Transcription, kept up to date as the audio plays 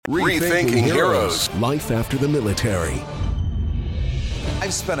Rethinking Heroes. Life after the military.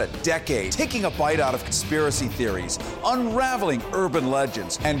 I've spent a decade taking a bite out of conspiracy theories, unraveling urban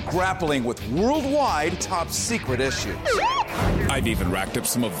legends, and grappling with worldwide top secret issues. I've even racked up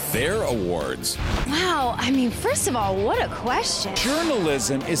some of their awards. Wow, I mean, first of all, what a question.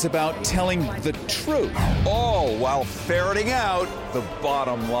 Journalism is about telling the truth, all while ferreting out the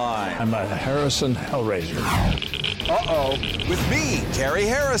bottom line. I'm a Harrison Hellraiser. Uh-oh. With me, Carrie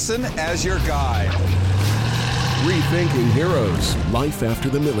Harrison, as your guide. Rethinking Heroes. Life after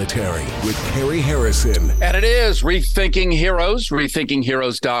the military with Carrie Harrison. And it is Rethinking Heroes,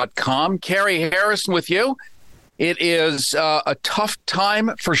 rethinkingheroes.com. Carrie Harrison with you. It is a tough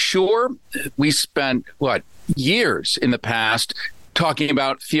time for sure. We spent, years in the past talking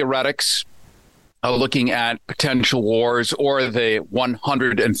about theoretics, looking at potential wars or the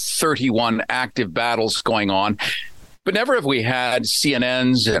 131 active battles going on. But never have we had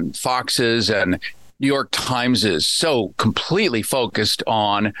CNNs and Foxes and New York Times is so completely focused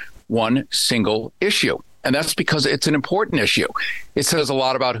on one single issue. And that's because it's an important issue. It says a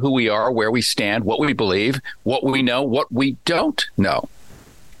lot about who we are, where we stand, what we believe, what we know, what we don't know.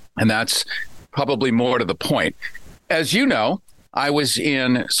 And that's probably more to the point. As you know, I was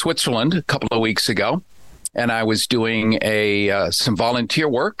in Switzerland a couple of weeks ago, and I was doing some volunteer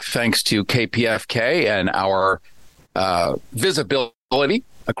work thanks to KPFK and our visibility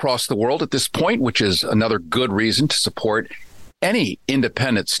across the world at this point, which is another good reason to support any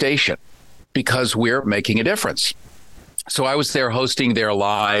independent station because we're making a difference. So I was there hosting their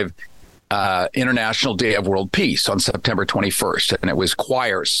live International Day of World Peace on September 21st. And it was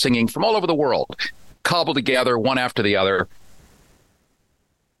choirs singing from all over the world, cobbled together one after the other.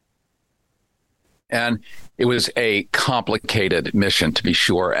 And it was a complicated mission, to be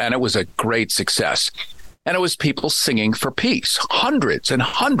sure. And it was a great success. And it was people singing for peace, hundreds and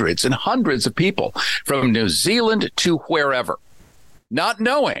hundreds and hundreds of people from New Zealand to wherever, not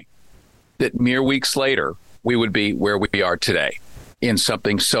knowing that mere weeks later, we would be where we are today in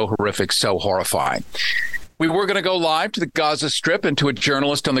something so horrific, so horrifying. We were going to go live to the Gaza Strip and to a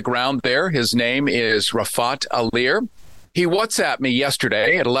journalist on the ground there. His name is Rafat Alir. He WhatsApped me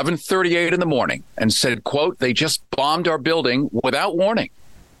yesterday at 11:38 in the morning and said, quote, "They just bombed our building without warning.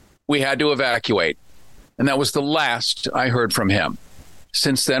 We had to evacuate." And that was the last I heard from him.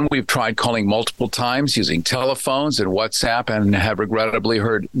 Since then, we've tried calling multiple times using telephones and WhatsApp and have regrettably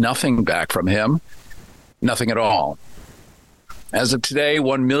heard nothing back from him. Nothing at all. As of today,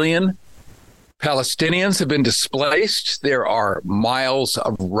 1 million Palestinians have been displaced. There are miles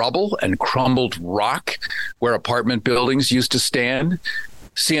of rubble and crumbled rock where apartment buildings used to stand.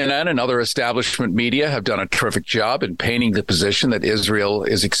 CNN and other establishment media have done a terrific job in painting the position that Israel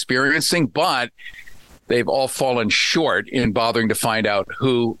is experiencing, but they've all fallen short in bothering to find out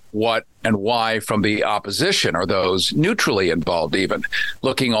who, what, and why from the opposition or those neutrally involved even,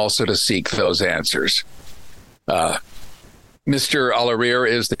 looking also to seek those answers. Mr. Al-Arir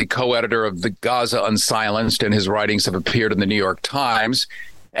is the co-editor of the Gaza Unsilenced, and his writings have appeared in the New York Times.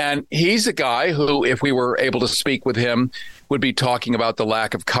 And he's a guy who, if we were able to speak with him, would be talking about the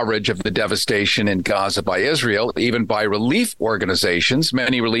lack of coverage of the devastation in Gaza by Israel, even by relief organizations.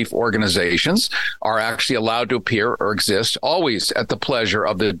 Many relief organizations are actually allowed to appear or exist always at the pleasure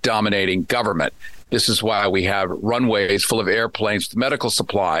of the dominating government. This is why we have runways full of airplanes with medical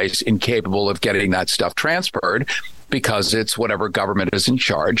supplies incapable of getting that stuff transferred, because it's whatever government is in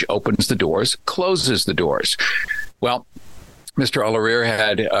charge opens the doors, closes the doors. Well, Mr. Al-Arir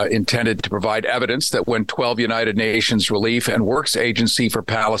had intended to provide evidence that when 12 United Nations Relief and Works Agency for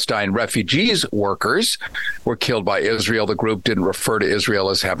Palestine refugees workers were killed by Israel, the group didn't refer to Israel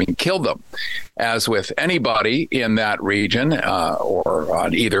as having killed them. As with anybody in that region or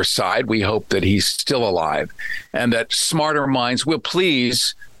on either side, we hope that he's still alive and that smarter minds will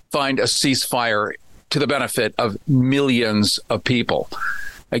please find a ceasefire to the benefit of millions of people.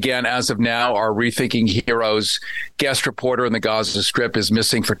 Again, as of now, our Rethinking Heroes guest reporter in the Gaza Strip is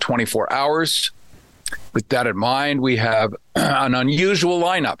missing for 24 hours. With that in mind, we have an unusual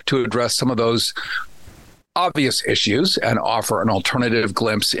lineup to address some of those obvious issues and offer an alternative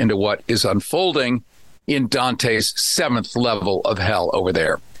glimpse into what is unfolding in Dante's seventh level of hell over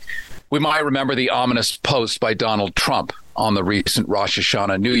there. We might remember the ominous post by Donald Trump on the recent Rosh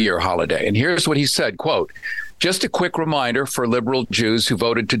Hashanah New Year holiday. And here's what he said, quote, "Just a quick reminder for liberal Jews who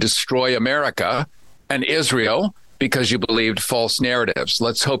voted to destroy America and Israel because you believed false narratives.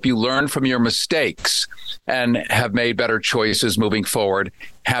 Let's hope you learn from your mistakes and have made better choices moving forward.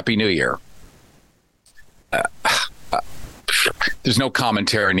 Happy New Year." disaster. There's no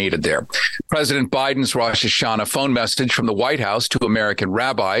commentary needed there. President Biden's Rosh Hashanah phone message from the White House to American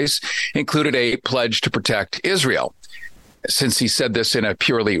rabbis included a pledge to protect Israel. Since he said this in a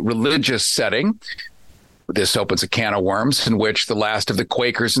purely religious setting, this opens a can of worms in which the last of the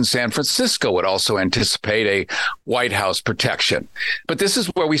Quakers in San Francisco would also anticipate a White House protection. But this is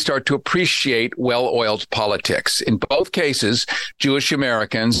where we start to appreciate well-oiled politics. In both cases, Jewish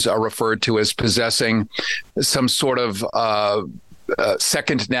Americans are referred to as possessing some sort of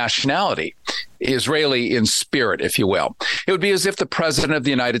second nationality, Israeli in spirit, if you will. It would be as if the president of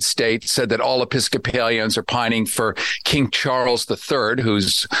the United States said that all Episcopalians are pining for King Charles III,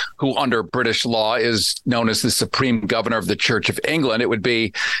 who under British law is known as the supreme governor of the Church of England. It would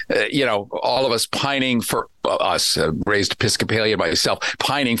be, all of us pining for us, raised Episcopalian myself,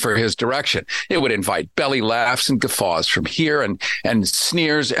 pining for his direction. It would invite belly laughs and guffaws from here and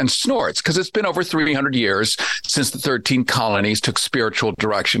sneers and snorts, because it's been over 300 years since the 13 colonies took spiritual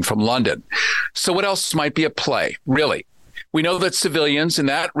direction from London. So what else might be at play, really? We know that civilians in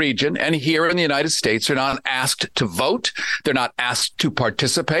that region and here in the United States are not asked to vote. They're not asked to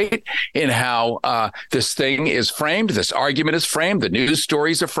participate in how this thing is framed, this argument is framed, the news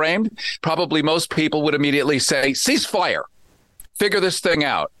stories are framed. Probably most people would immediately say, ceasefire, figure this thing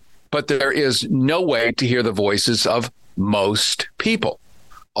out. But there is no way to hear the voices of most people.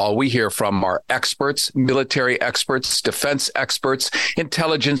 All we hear from are experts, military experts, defense experts,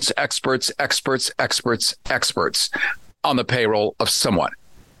 intelligence experts on the payroll of someone.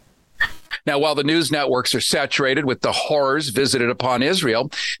 Now, while the news networks are saturated with the horrors visited upon Israel,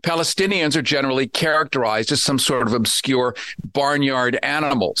 Palestinians are generally characterized as some sort of obscure barnyard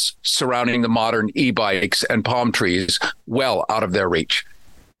animals surrounding the modern e-bikes and palm trees well out of their reach.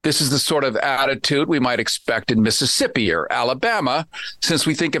 This is the sort of attitude we might expect in Mississippi or Alabama, since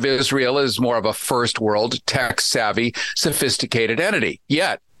we think of Israel as more of a first world, tech-savvy, sophisticated entity.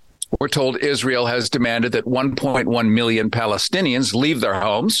 Yet, we're told Israel has demanded that 1.1 million Palestinians leave their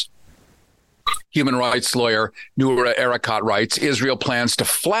homes. Human rights lawyer Noura Erakat writes, Israel plans to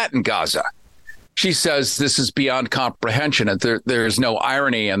flatten Gaza. She says this is beyond comprehension, and there is no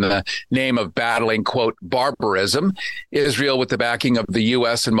irony in the name of battling, quote, barbarism. Israel, with the backing of the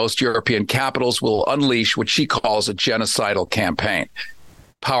U.S. and most European capitals, will unleash what she calls a genocidal campaign.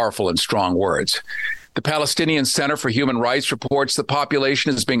 Powerful and strong words. The Palestinian Center for Human Rights reports the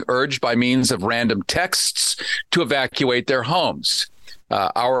population is being urged by means of random texts to evacuate their homes.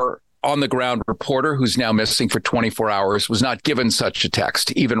 Our on-the-ground reporter, who's now missing for 24 hours, was not given such a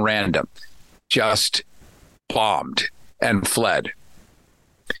text, even random. Just bombed and fled.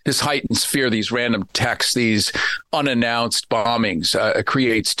 This heightens fear, these random texts, these unannounced bombings,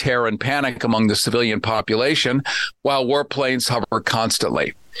 creates terror and panic among the civilian population, while warplanes hover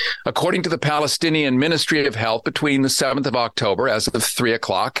constantly. According to the Palestinian Ministry of Health, between the 7th of October, as of 3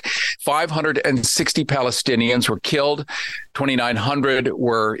 o'clock, 560 Palestinians were killed, 2,900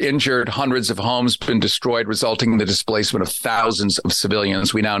 were injured, hundreds of homes been destroyed, resulting in the displacement of thousands of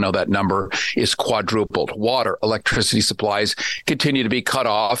civilians. We now know that number is quadrupled. Water, electricity supplies continue to be cut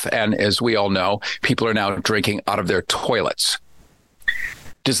off, and as we all know, people are now drinking out of their toilets.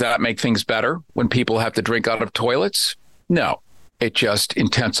 Does that make things better when people have to drink out of toilets? No. It just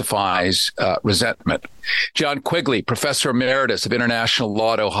intensifies resentment. John Quigley, professor emeritus of international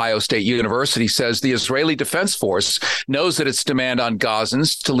law at Ohio State University, says the Israeli Defense Force knows that its demand on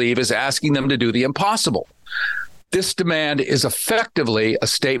Gazans to leave is asking them to do the impossible. This demand is effectively a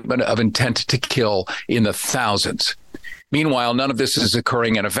statement of intent to kill in the thousands. Meanwhile, none of this is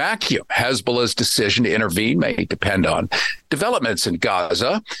occurring in a vacuum. Hezbollah's decision to intervene may depend on developments in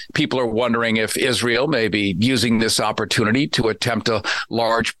Gaza. People are wondering if Israel may be using this opportunity to attempt a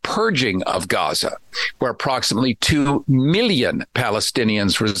large purging of Gaza, where approximately 2 million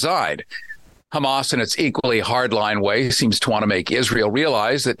Palestinians reside. Hamas, in its equally hardline way, seems to want to make Israel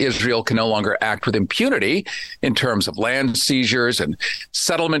realize that Israel can no longer act with impunity in terms of land seizures and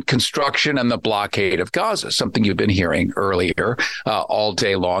settlement construction and the blockade of Gaza, something you've been hearing earlier all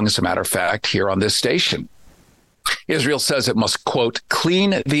day long, as a matter of fact, here on this station. Israel says it must, quote,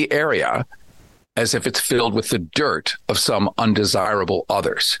 clean the area as if it's filled with the dirt of some undesirable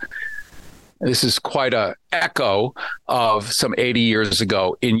others. This is quite an echo of some 80 years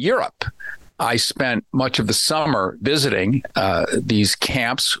ago in Europe. I spent much of the summer visiting these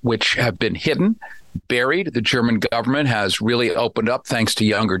camps, which have been hidden, buried. The German government has really opened up, thanks to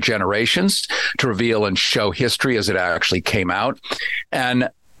younger generations, to reveal and show history as it actually came out. And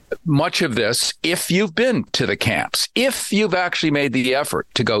much of this, if you've been to the camps, if you've actually made the effort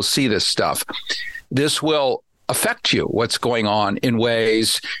to go see this stuff, this will affect you, what's going on, in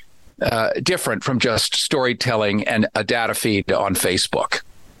ways different from just storytelling and a data feed on Facebook.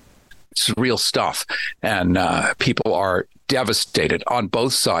 It's real stuff, and people are devastated on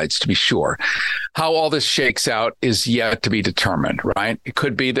both sides, to be sure. How all this shakes out is yet to be determined, right? It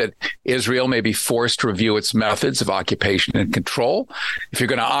could be that Israel may be forced to review its methods of occupation and control. If you're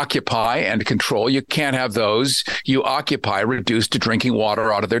going to occupy and control, you can't have those you occupy reduced to drinking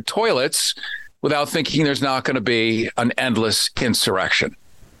water out of their toilets without thinking there's not going to be an endless insurrection.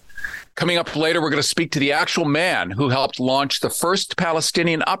 Coming up later, we're going to speak to the actual man who helped launch the first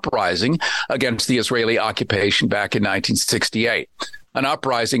Palestinian uprising against the Israeli occupation back in 1968, an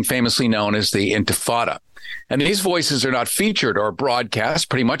uprising famously known as the Intifada. And these voices are not featured or broadcast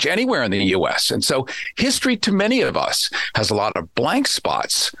pretty much anywhere in the U.S. And so history to many of us has a lot of blank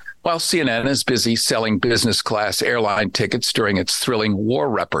spots, while CNN is busy selling business class airline tickets during its thrilling war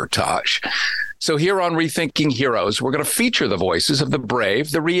reportage. So here on Rethinking Heroes, we're going to feature the voices of the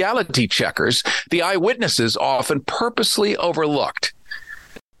brave, the reality checkers, the eyewitnesses often purposely overlooked.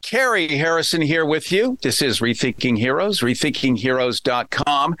 Carrie Harrison here with you. This is Rethinking Heroes,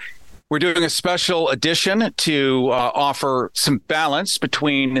 rethinkingheroes.com. We're doing a special edition to offer some balance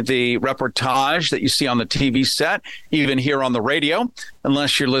between the reportage that you see on the TV set, even here on the radio,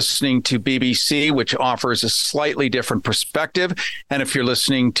 unless you're listening to BBC, which offers a slightly different perspective. And if you're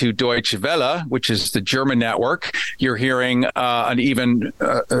listening to Deutsche Welle, which is the German network, you're hearing an even,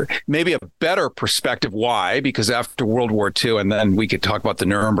 maybe a better perspective. Why? Because after World War II, and then we could talk about the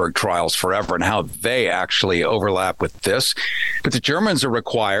Nuremberg trials forever and how they actually overlap with this. But the Germans are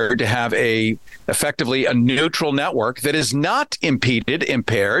required to have effectively a neutral network that is not impeded,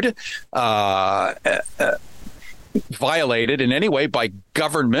 impaired, violated in any way by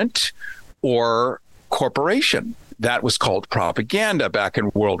government or corporation. That was called propaganda back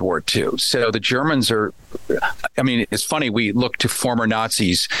in World War II. So the Germans are, I mean, it's funny, we look to former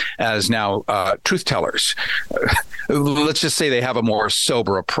Nazis as now truth tellers. Let's just say they have a more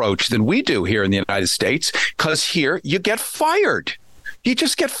sober approach than we do here in the United States, because here you get fired. You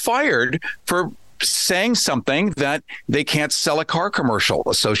just get fired for saying something that they can't sell a car commercial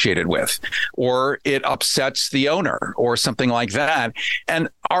associated with, or it upsets the owner or something like that. And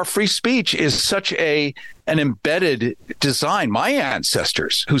our free speech is such an embedded design. My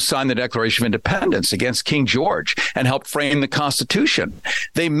ancestors who signed the Declaration of Independence against King George and helped frame the Constitution,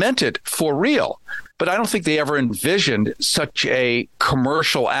 they meant it for real. But I don't think they ever envisioned such a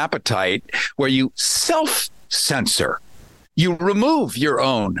commercial appetite where you self-censor. You remove your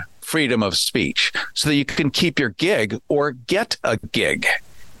own freedom of speech so that you can keep your gig or get a gig.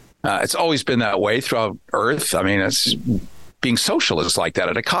 It's always been that way throughout Earth. I mean, it's being social is like that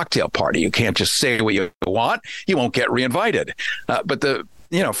at a cocktail party. You can't just say what you want. You won't get reinvited. But the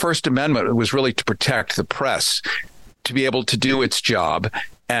First Amendment was really to protect the press, to be able to do its job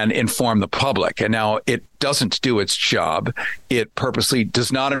and inform the public. And now it doesn't do its job. It purposely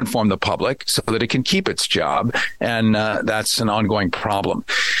does not inform the public so that it can keep its job. And that's an ongoing problem.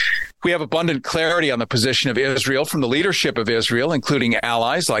 We have abundant clarity on the position of Israel from the leadership of Israel, including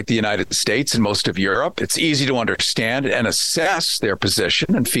allies like the United States and most of Europe. It's easy to understand and assess their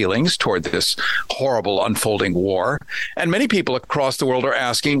position and feelings toward this horrible unfolding war. And many people across the world are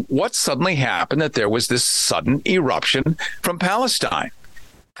asking what suddenly happened that there was this sudden eruption from Palestine.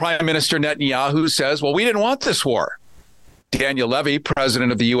 Prime Minister Netanyahu says, well, we didn't want this war. Daniel Levy,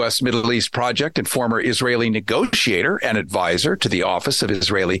 president of the U.S. Middle East Project and former Israeli negotiator and advisor to the office of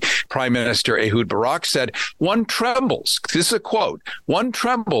Israeli Prime Minister Ehud Barak, said, one trembles. This is a quote. One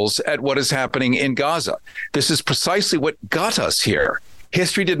trembles at what is happening in Gaza. This is precisely what got us here.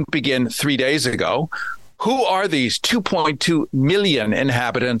 History didn't begin 3 days ago. Who are these 2.2 million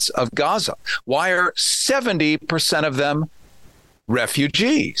inhabitants of Gaza? Why are 70% of them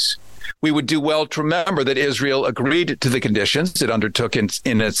refugees? We would do well to remember that Israel agreed to the conditions it undertook in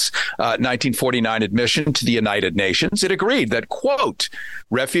its 1949 admission to the United Nations. It agreed that, quote,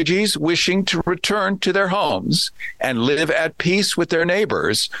 refugees wishing to return to their homes and live at peace with their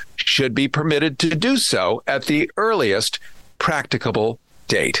neighbors should be permitted to do so at the earliest practicable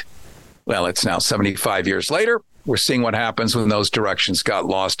date. Well, it's now 75 years later. We're seeing what happens when those directions got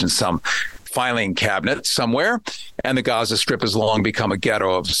lost in some filing cabinet somewhere, and the Gaza Strip has long become a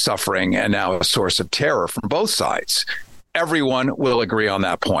ghetto of suffering and now a source of terror from both sides. Everyone will agree on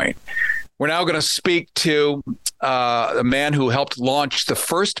that point. We're now going to speak to the man who helped launch the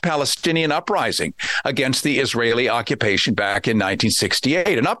first Palestinian uprising against the Israeli occupation back in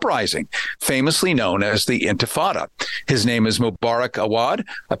 1968, an uprising famously known as the Intifada. His name is Mubarak Awad,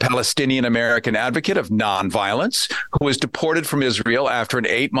 a Palestinian-American advocate of nonviolence who was deported from Israel after an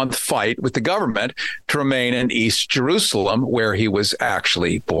 8-month fight with the government to remain in East Jerusalem, where he was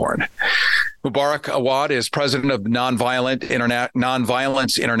actually born. Mubarak Awad is president of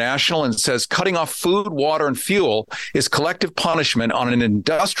Nonviolence International and says cutting off food, water, and fuel is collective punishment on an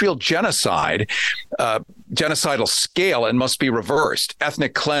industrial genocidal scale and must be reversed.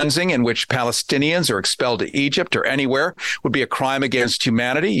 Ethnic cleansing, in which Palestinians are expelled to Egypt or anywhere, would be a crime against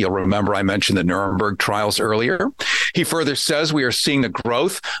humanity. You'll remember I mentioned the Nuremberg trials earlier. He further says we are seeing the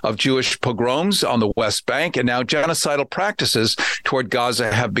growth of Jewish pogroms on the West Bank, and now genocidal practices toward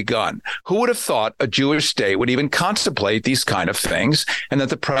Gaza have begun. Who would have thought a Jewish state would even contemplate these kind of things, and that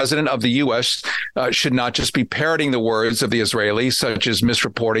the president of the U.S. Should not just be parroting the words of the Israelis, such as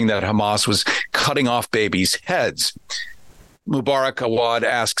misreporting that Hamas was cutting off babies' heads. Mubarak Awad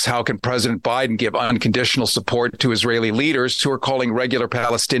asks, how can President Biden give unconditional support to Israeli leaders who are calling regular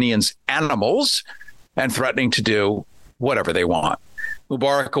Palestinians animals and threatening to do whatever they want?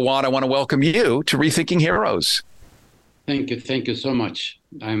 Mubarak Awad, I want to welcome you to Rethinking Heroes. Thank you. Thank you so much.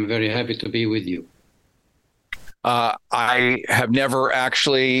 I'm very happy to be with you. I have never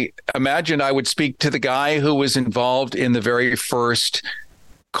actually imagined I would speak to the guy who was involved in the very first,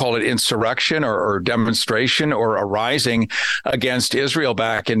 call it insurrection or demonstration or a rising against Israel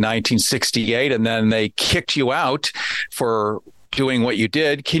back in 1968. And then they kicked you out for doing what you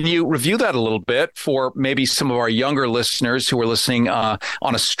did. Can you review that a little bit for maybe some of our younger listeners who are listening on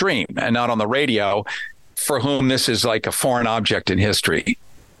a stream and not on the radio, for whom this is like a foreign object in history?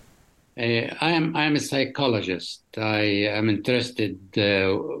 I'm a psychologist. I am interested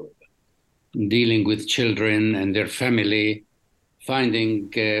dealing with children and their family,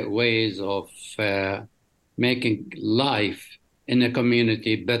 finding ways of making life in a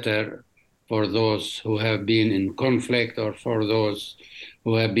community better for those who have been in conflict or for those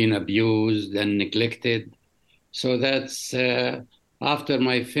who have been abused and neglected. So that's after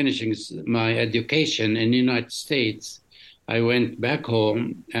my finishing my education in the United States, I went back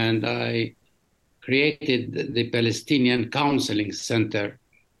home and I created the Palestinian Counseling Center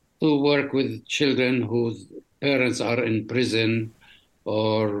to work with children whose parents are in prison,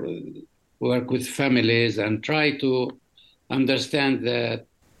 or work with families and try to understand that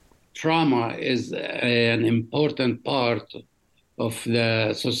trauma is an important part of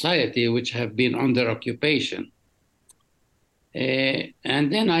the society which have been under occupation.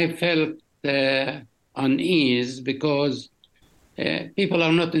 And then I felt unease because people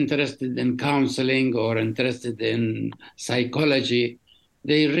are not interested in counseling or interested in psychology.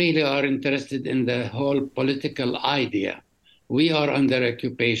 They really are interested in the whole political idea. We are under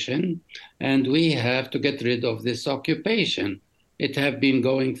occupation and we have to get rid of this occupation. It has been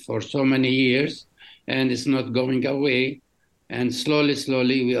going for so many years and it's not going away. And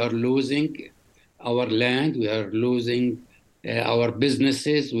slowly, we are losing our land. We are losing our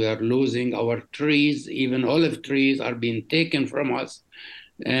businesses. We are losing our trees. Even olive trees are being taken from us.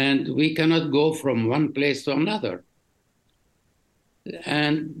 And we cannot go from one place to another.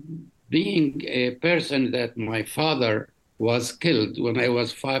 And being a person that my father was killed when I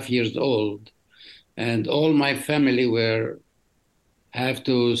was 5 years old, and all my family have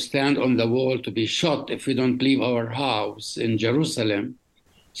to stand on the wall to be shot if we don't leave our house in Jerusalem.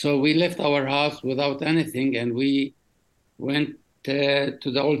 So we left our house without anything, and we went to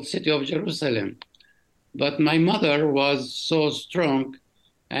the old city of Jerusalem. But my mother was so strong,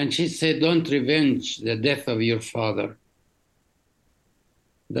 and she said, don't revenge the death of your father.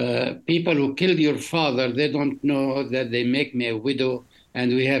 The people who killed your father, they don't know that they make me a widow,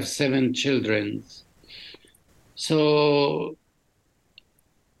 and we have 7 children. So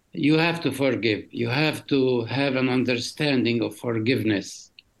you have to forgive. You have to have an understanding of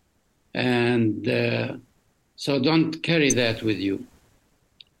forgiveness. And so don't carry that with you.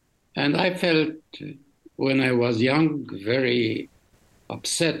 And I felt when I was young very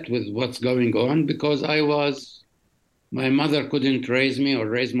upset with what's going on because my mother couldn't raise me or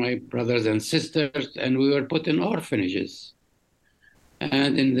raise my brothers and sisters, and we were put in orphanages.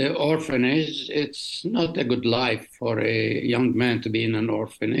 And in the orphanage, it's not a good life for a young man to be in an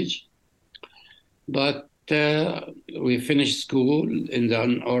orphanage. But we finished school in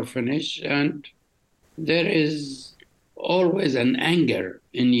an orphanage, and there is always an anger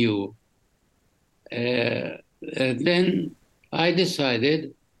in you. Then I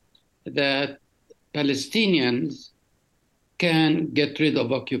decided that Palestinians can get rid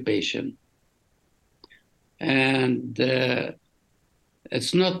of occupation. And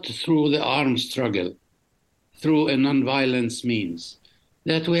it's not through the armed struggle, through a nonviolence means,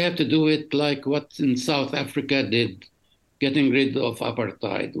 that we have to do it like what in South Africa did, getting rid of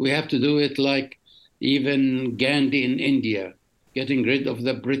apartheid. We have to do it like even Gandhi in India, getting rid of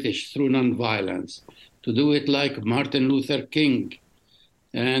the British through nonviolence, to do it like Martin Luther King.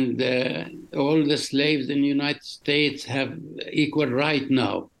 And all the slaves in the United States have equal right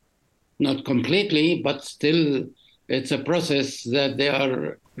now. Not completely, but still it's a process that they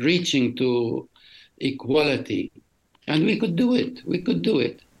are reaching to equality. And we could do it. We could do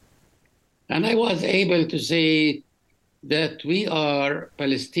it. And I was able to say that we are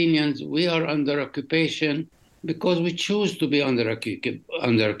Palestinians, we are under occupation because we choose to be under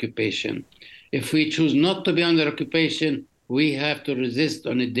occupation. If we choose not to be under occupation, we have to resist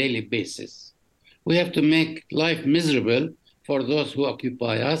on a daily basis. We have to make life miserable for those who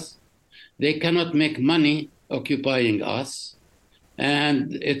occupy us. They cannot make money occupying us.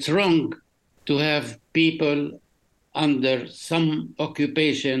 And it's wrong to have people under some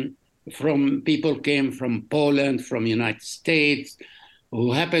occupation from people came from Poland, from United States,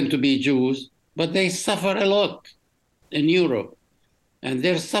 who happen to be Jews, but they suffer a lot in Europe. And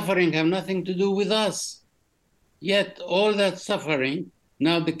their suffering have nothing to do with us. Yet all that suffering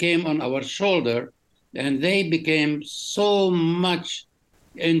now became on our shoulder, and they became so much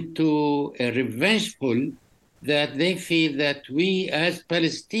into a revengeful that they feel that we as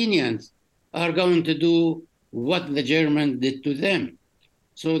Palestinians are going to do what the Germans did to them.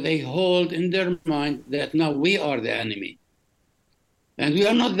 So they hold in their mind that now we are the enemy. And we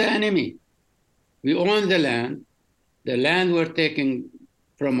are not the enemy. We own the land. The land were taken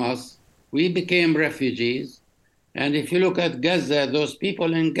from us. We became refugees. And if you look at Gaza, those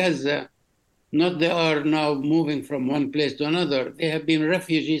people in Gaza, not they are now moving from one place to another. They have been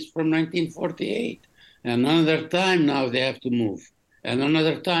refugees from 1948. And another time now they have to move. And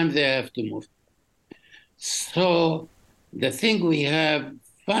another time they have to move. So the thing we have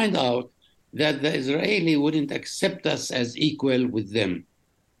find out that the Israeli wouldn't accept us as equal with them.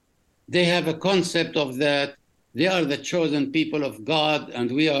 They have a concept of that they are the chosen people of God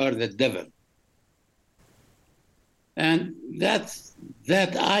and we are the devil. And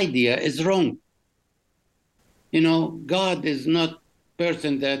that idea is wrong. You know, God is not a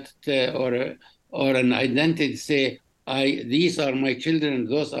person that or an identity say, these are my children,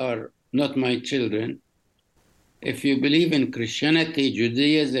 those are not my children. If you believe in Christianity,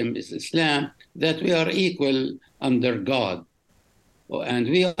 Judaism, Islam, that we are equal under God. And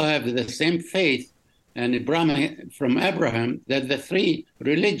we have the same faith, and from Abraham, that the three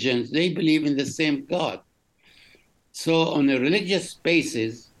religions, they believe in the same God. So on a religious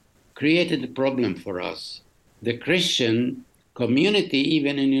basis, created a problem for us. The Christian community,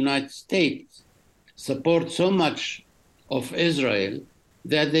 even in the United States, support so much of Israel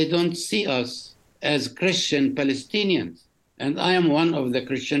that they don't see us as Christian Palestinians. And I am one of the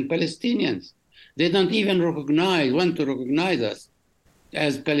Christian Palestinians. They don't even want to recognize us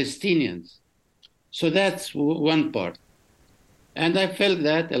as Palestinians. So that's one part. And I felt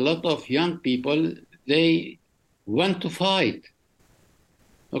that a lot of young people, they want to fight,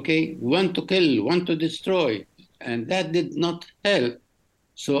 want to kill, want to destroy. And that did not help.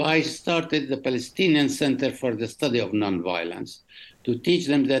 So I started the Palestinian Center for the Study of Nonviolence to teach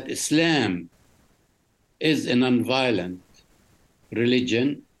them that Islam is a nonviolent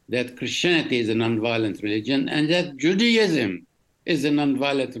religion, that Christianity is a nonviolent religion, and that Judaism is a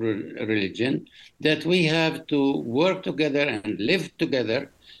nonviolent religion, that we have to work together and live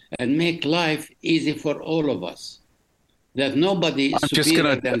together and make life easy for all of us. That nobody is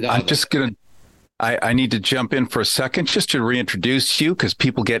superior than the other. I need to jump in for a second just to reintroduce you because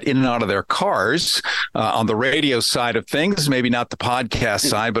people get in and out of their cars on the radio side of things, maybe not the podcast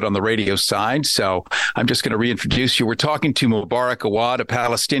side, but on the radio side. So I'm just going to reintroduce you. We're talking to Mubarak Awad, a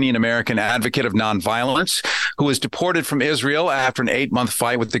Palestinian-American advocate of nonviolence who was deported from Israel after an 8-month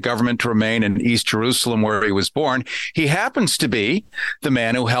fight with the government to remain in East Jerusalem, where he was born. He happens to be the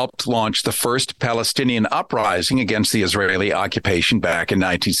man who helped launch the first Palestinian uprising against the Israeli occupation back in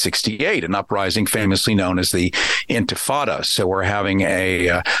 1968, an uprising famously known as the Intifada. So we're having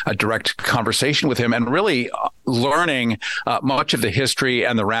a direct conversation with him and really learning much of the history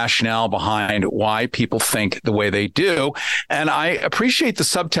and the rationale behind why people think the way they do. And I appreciate the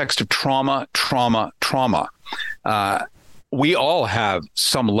subtext of trauma. We all have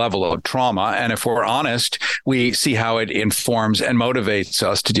some level of trauma. And if we're honest, we see how it informs and motivates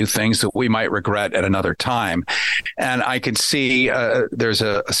us to do things that we might regret at another time. And I can see there's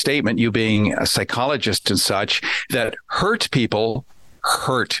a statement, you being a psychologist and such, that hurt people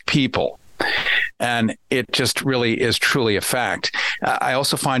hurt people. And it just really is truly a fact. I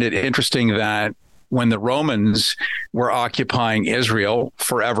also find it interesting that when the Romans were occupying Israel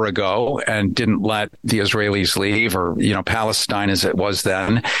forever ago and didn't let the Israelis leave, or, Palestine as it was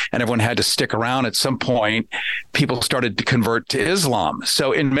then, and everyone had to stick around, at some point, people started to convert to Islam.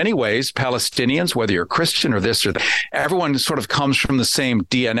 So in many ways, Palestinians, whether you're Christian or this or that, everyone sort of comes from the same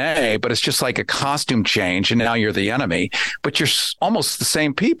DNA, but it's just like a costume change, and now you're the enemy. But you're almost the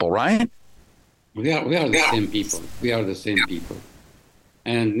same people, right? We are the same people. We are the same people.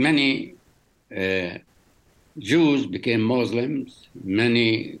 And many Jews became Muslims,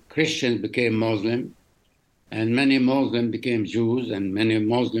 many Christians became Muslim, and many Muslims became Jews, and many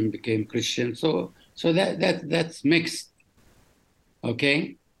Muslims became Christians. So that's mixed,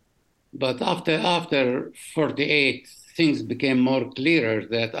 okay? But after 48, things became more clearer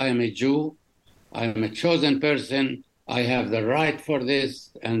that I am a Jew, I am a chosen person, I have the right for this,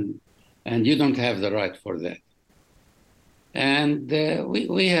 and you don't have the right for that. And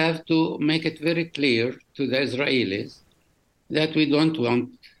we have to make it very clear to the Israelis that we don't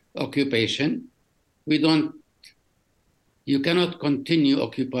want occupation. You cannot continue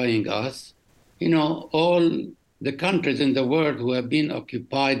occupying us. All the countries in the world who have been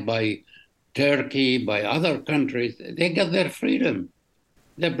occupied by Turkey, by other countries, they got their freedom.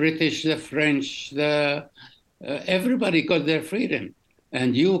 The British, the French, everybody got their freedom.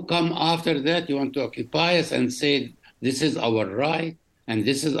 And you come after that, you want to occupy us and say, this is our right, and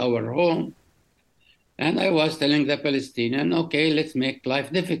this is our home. And I was telling the Palestinian, okay, let's make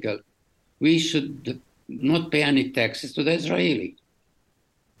life difficult. We should not pay any taxes to the Israeli.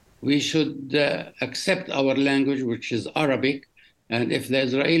 We should accept our language, which is Arabic. And if the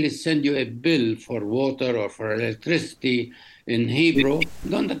Israelis send you a bill for water or for electricity in Hebrew,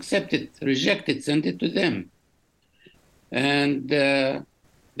 don't accept it, reject it, send it to them. And the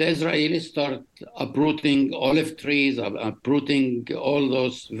Israelis start uprooting olive trees, uprooting all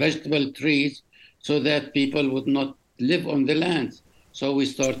those vegetable trees so that people would not live on the lands. So we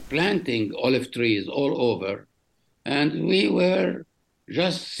start planting olive trees all over. And we were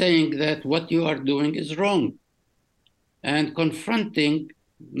just saying that what you are doing is wrong. And confronting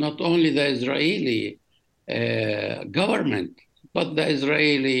not only the Israeli government, but the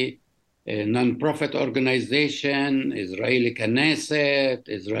Israeli non-profit organization, Israeli Knesset,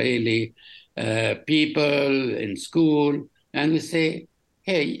 Israeli people in school. And we say,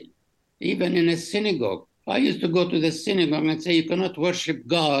 hey, even in a synagogue, I used to go to the synagogue and say, you cannot worship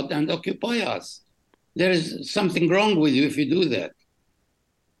God and occupy us. There is something wrong with you if you do that.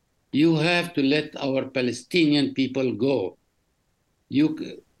 You have to let our Palestinian people go. You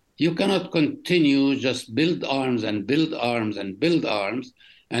cannot continue just build arms and build arms and build arms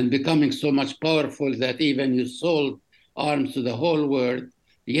and becoming so much powerful that even you sold arms to the whole world,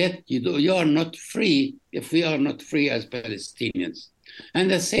 yet you are not free if we are not free as Palestinians. And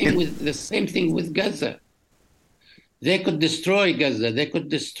the same thing with Gaza. They could destroy Gaza. They could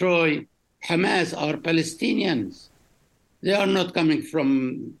destroy Hamas, our Palestinians. They are not coming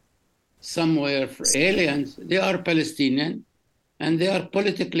from somewhere for aliens. They are Palestinian, and they have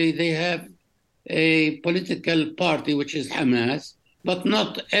a political party, which is Hamas, but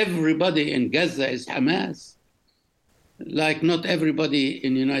not everybody in Gaza is Hamas. Like not everybody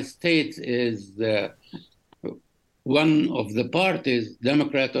in the United States is one of the parties,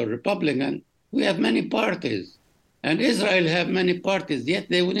 Democrat or Republican. We have many parties. And Israel have many parties, yet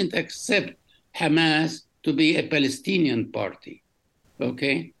they wouldn't accept Hamas to be a Palestinian party,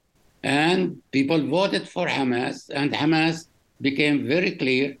 okay? And people voted for Hamas, and Hamas became very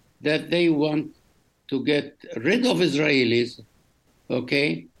clear that they want to get rid of Israelis,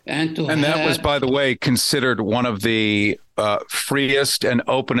 okay? And that was, by the way, considered one of the freest and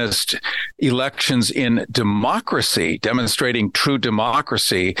openest elections in democracy, demonstrating true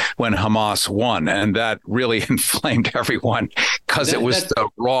democracy when Hamas won. And that really inflamed everyone because it was the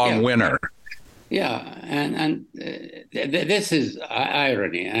wrong winner. Yeah, and this is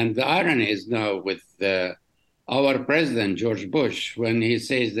irony. And the irony is now with our president, George Bush, when he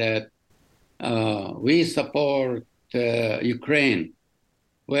says that we support Ukraine.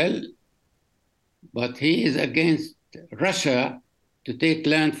 Well, but he is against Russia to take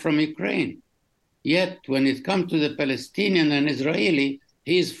land from Ukraine. Yet, when it comes to the Palestinian and Israeli,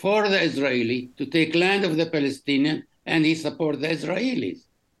 he is for the Israeli to take land of the Palestinian, and he supports the Israelis.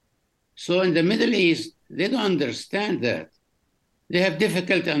 So in the Middle East, they don't understand that. They have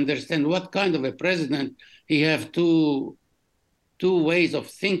difficulty to understand what kind of a president. He have two ways of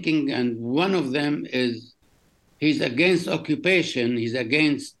thinking, and one of them is he's against occupation, he's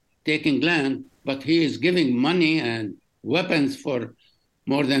against taking land, but he is giving money and weapons for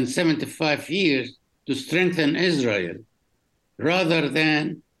more than 75 years to strengthen Israel, rather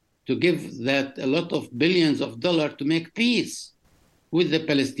than to give that a lot of billions of dollars to make peace with the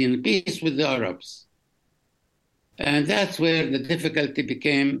Palestinians, peace with the Arabs. And that's where the difficulty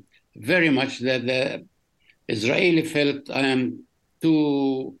became very much that the Israeli felt I am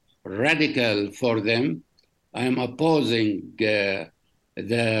too radical for them. I am opposing the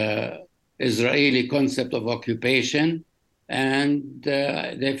Israeli concept of occupation, and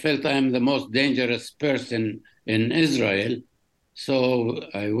they felt I am the most dangerous person in Israel. So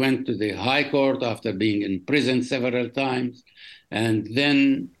I went to the High Court after being in prison several times, and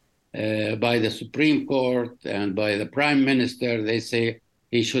then by the Supreme Court and by the Prime Minister, they say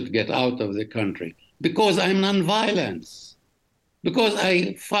he should get out of the country. Because I'm nonviolence. Because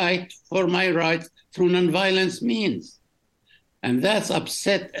I fight for my rights through nonviolence means. And that's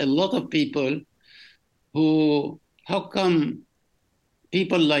upset a lot of people who, how come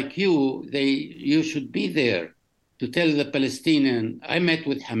people like you, you should be there to tell the Palestinian. I met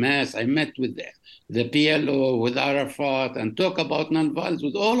with Hamas, I met with the PLO, with Arafat, and talk about nonviolence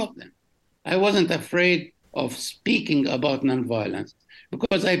with all of them. I wasn't afraid of speaking about nonviolence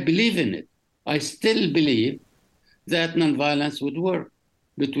because I believe in it. I still believe that nonviolence would work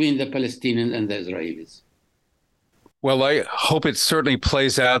between the Palestinians and the Israelis. Well, I hope it certainly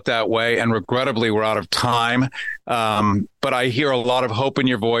plays out that way. And regrettably, we're out of time. But I hear a lot of hope in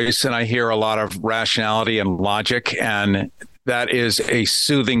your voice, and I hear a lot of rationality and logic. And that is a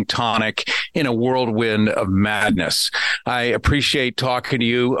soothing tonic in a whirlwind of madness. I appreciate talking to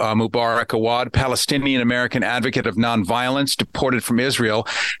you, Mubarak Awad, Palestinian-American advocate of nonviolence, deported from Israel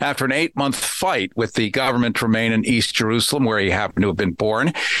after an 8-month fight with the government to remain in East Jerusalem, where he happened to have been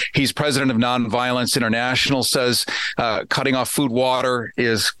born. He's president of Nonviolence International, says cutting off food, water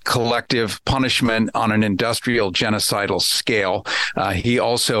is collective punishment on an industrial genocidal scale. He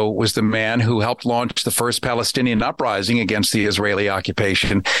also was the man who helped launch the first Palestinian uprising against the Israeli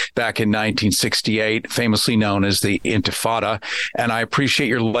occupation back in 1968, famously known as the Intifada. And I appreciate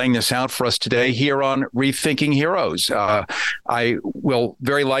your laying this out for us today here on Rethinking Heroes. I will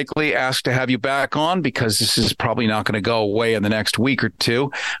very likely ask to have you back on because this is probably not going to go away in the next week or two.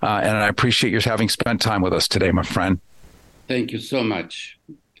 And I appreciate your having spent time with us today, my friend. Thank you so much.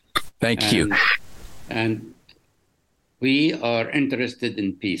 Thank you. And we are interested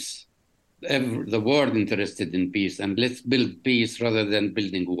in peace. The world interested in peace, and let's build peace rather than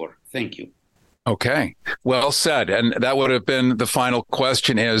building war. Thank you. Okay, well said. And that would have been the final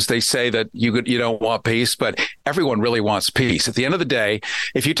question. Is they say that you don't want peace, but everyone really wants peace. At the end of the day,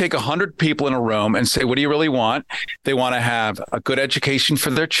 if you take 100 people in a room and say, what do you really want? They want to have a good education for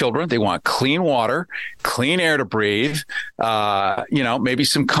their children. They want clean water, clean air to breathe, maybe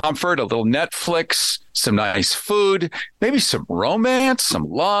some comfort, a little Netflix, some nice food, maybe some romance, some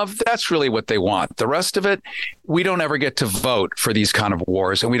love. That's really what they want. The rest of it, we don't ever get to vote for these kind of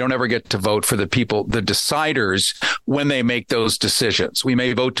wars, and we don't ever get to vote for the people, the deciders, when they make those decisions. We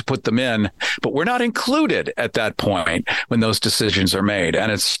may vote to put them in, but we're not included at that point when those decisions are made.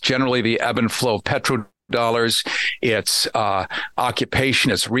 And it's generally the ebb and flow of petrodollars, it's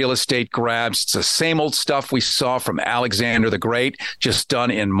occupation, it's real estate grabs. It's the same old stuff we saw from Alexander the Great, just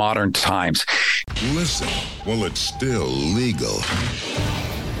done in modern times. Listen while it's still legal.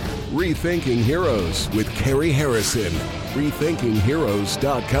 Rethinking Heroes with Carrie Harrison.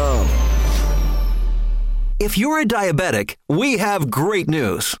 RethinkingHeroes.com. If you're a diabetic, we have great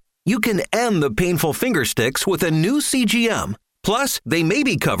news. You can end the painful finger sticks with a new CGM. Plus, they may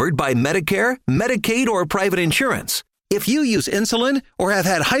be covered by Medicare, Medicaid, or private insurance. If you use insulin or have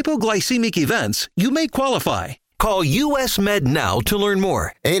had hypoglycemic events, you may qualify. Call US Med now to learn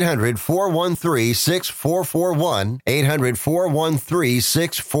more. 800-413-6441.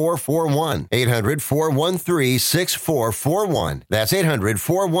 800-413-6441. 800-413-6441. That's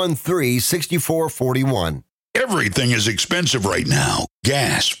 800-413-6441. Everything is expensive right now.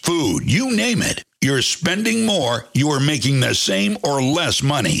 Gas, food, you name it. You're spending more, you are making the same or less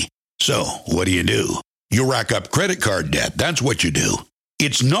money. So, what do? You rack up credit card debt. That's what you do.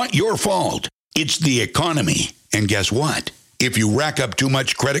 It's not your fault. It's the economy. And guess what? If you rack up too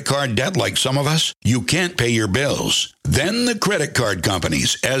much credit card debt like some of us, you can't pay your bills. Then the credit card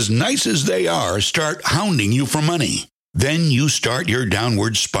companies, as nice as they are, start hounding you for money. Then you start your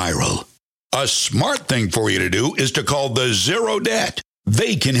downward spiral. A smart thing for you to do is to call the Zero Debt.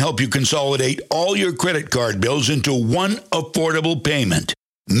 They can help you consolidate all your credit card bills into one affordable payment.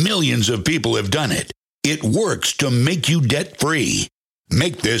 Millions of people have done it. It works to make you debt-free.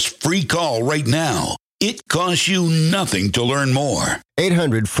 Make this free call right now. It costs you nothing to learn more.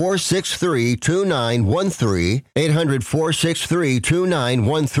 800-463-2913.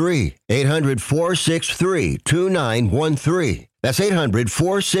 800-463-2913. 800-463-2913. That's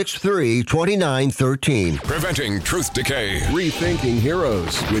 800-463-2913. Preventing truth decay. Rethinking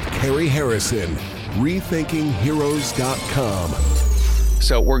Heroes with Carrie Harrison. RethinkingHeroes.com.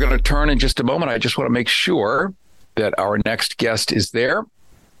 So we're going to turn in just a moment. I just want to make sure that our next guest is there.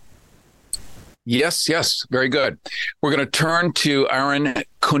 Yes. Very good. We're going to turn to Aaron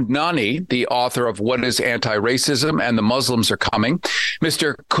Kundnani, the author of What is Anti-Racism and the Muslims Are Coming.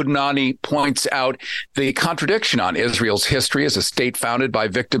 Mr. Kundnani points out the contradiction on Israel's history as a state founded by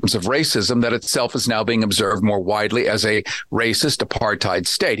victims of racism that itself is now being observed more widely as a racist apartheid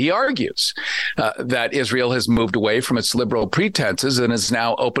state. He argues that Israel has moved away from its liberal pretenses and is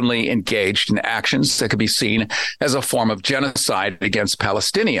now openly engaged in actions that could be seen as a form of genocide against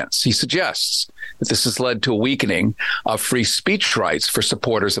Palestinians. He suggests that this has led to a weakening of free speech rights for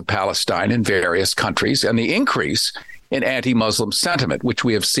supporters of Palestine in various countries and the increase in anti-Muslim sentiment, which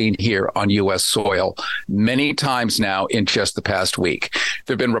we have seen here on U.S. soil many times now in just the past week.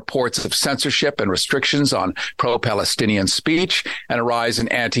 There have been reports of censorship and restrictions on pro-Palestinian speech and a rise in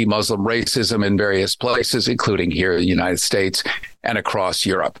anti-Muslim racism in various places, including here in the United States and across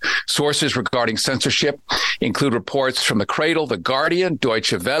Europe. Sources regarding censorship include reports from The Cradle, The Guardian,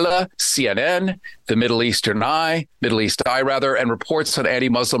 Deutsche Welle, CNN, The Middle East Eye, and reports on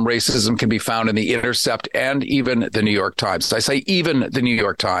anti-Muslim racism can be found in The Intercept and even The New York Times. I say even The New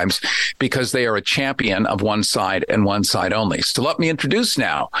York Times because they are a champion of one side and one side only. So let me introduce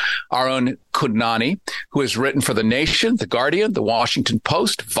now our own Kundnani, who has written for The Nation, The Guardian, The Washington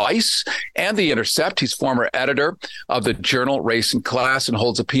Post, Vice, and The Intercept. He's former editor of the journal Race and Class and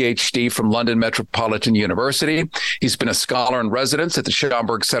holds a PhD from London Metropolitan University. He's been a scholar in residence at the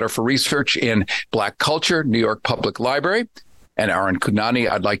Schomburg Center for Research in Black Culture, New York Public Library. And Aaron Kundnani,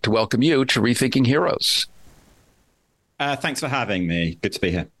 I'd like to welcome you to Rethinking Heroes. Thanks for having me. Good to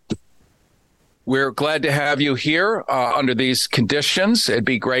be here. We're glad to have you here under these conditions. It'd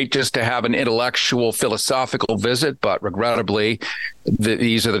be great just to have an intellectual, philosophical visit, but regrettably,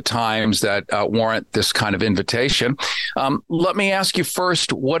 these are the times that warrant this kind of invitation. Let me ask you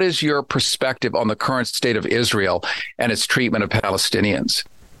first, what is your perspective on the current state of Israel and its treatment of Palestinians?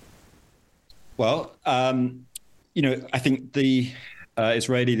 Well, I think the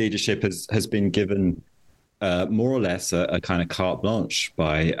Israeli leadership has been given more or less a kind of carte blanche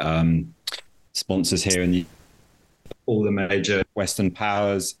by sponsors here in all the major Western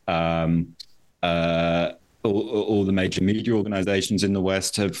powers, all the major media organizations in the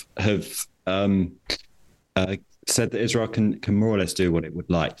West have said that Israel can more or less do what it would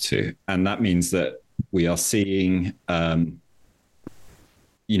like to, and that means that we are seeing, the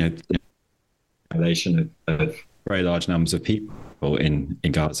population of very large numbers of people in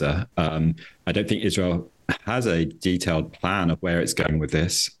Gaza. I don't think Israel has a detailed plan of where it's going with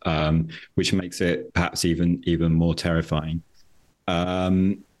this, which makes it perhaps even more terrifying.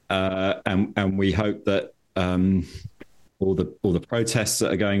 And we hope that all the protests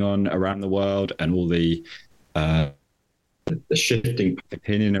that are going on around the world and all the shifting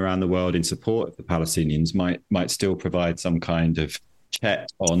opinion around the world in support of the Palestinians might still provide some kind of check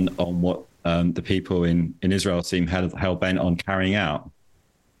on what the people in Israel seem hell bent on carrying out.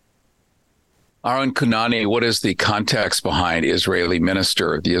 Aaron Kundnani, what is the context behind the Israeli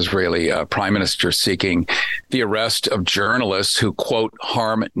prime minister seeking the arrest of journalists who, quote,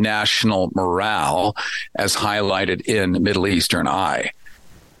 harm national morale, as highlighted in Middle Eastern Eye?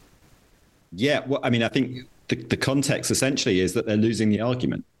 Yeah, well, I mean, I think the context essentially is that they're losing the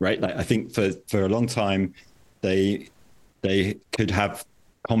argument, right? Like, I think for a long time, they could have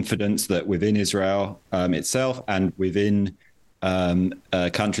confidence that within Israel itself and within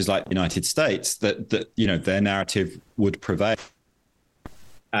countries like the United States that their narrative would prevail.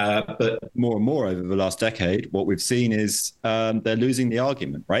 But more and more over the last decade, what we've seen is they're losing the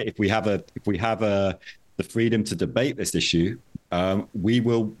argument, right? If we have the freedom to debate this issue, we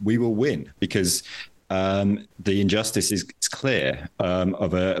will win because the injustice is clear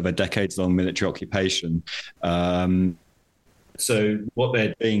of a decades-long military occupation. So what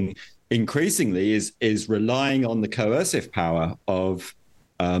they're doing increasingly is relying on the coercive power of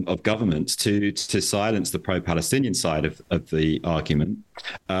governments to silence the pro-Palestinian side of the argument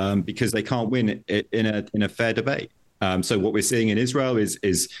because they can't win in a fair debate. So what we're seeing in Israel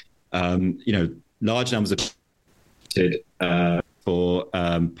is large numbers of for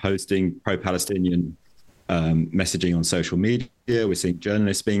posting pro-Palestinian messaging on social media. We're seeing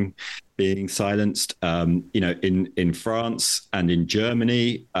journalists being silenced. In France and in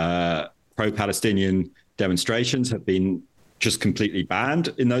Germany, pro-Palestinian demonstrations have been just completely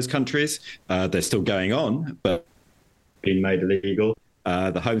banned in those countries. They're still going on, but been made illegal.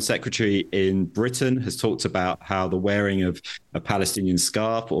 The Home Secretary in Britain has talked about how the wearing of a Palestinian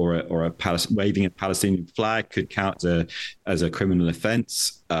scarf or waving a Palestinian flag could count as a criminal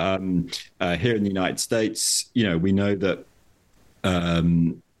offence. Here in the United States, we know that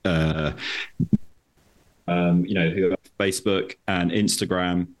who Facebook and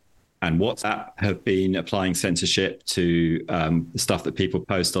Instagram and WhatsApp have been applying censorship to the stuff that people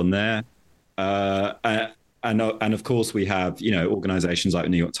post on there. And of course, we have, organizations like the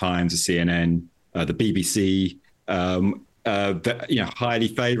New York Times, the CNN, the BBC, highly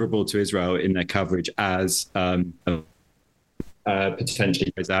favorable to Israel in their coverage as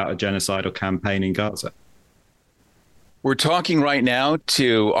potentially carries out a genocidal campaign in Gaza. We're talking right now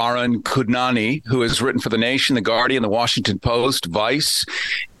to Uncorked, who has written for The Nation, The Guardian, The Washington Post, Vice,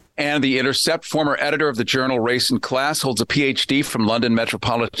 and The Intercept. Former editor of the journal Race and Class, holds a PhD from London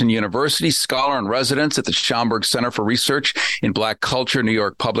Metropolitan University, scholar in residence at the Schomburg Center for Research in Black Culture, New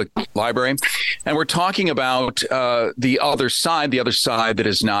York Public Library. And we're talking about the other side that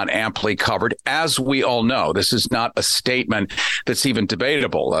is not amply covered. As we all know, this is not a statement that's even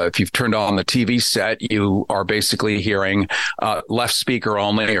debatable. If you've turned on the TV set, you are basically hearing left speaker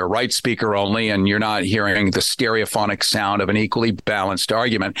only or right speaker only, and you're not hearing the stereophonic sound of an equally balanced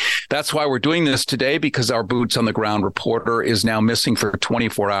argument. That's why we're doing this today, because our boots on the ground reporter is now missing for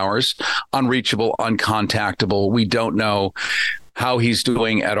 24 hours, unreachable, uncontactable. We don't know how he's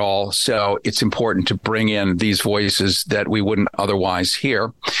doing at all. So it's important to bring in these voices that we wouldn't otherwise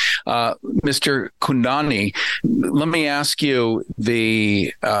hear. Mr. Kundani, let me ask you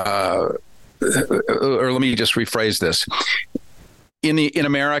or let me just rephrase this. In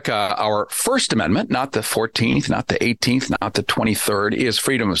America, our First Amendment, not the 14th, not the 18th, not the 23rd, is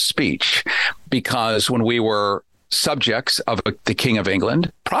freedom of speech, because when we were subjects of the King of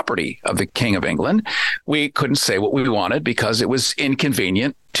England, property of the King of England, we couldn't say what we wanted because it was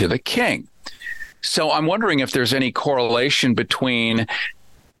inconvenient to the king. So I'm wondering if there's any correlation between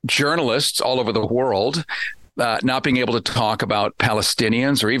journalists all over the world not being able to talk about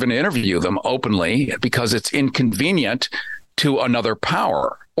Palestinians or even interview them openly because it's inconvenient to another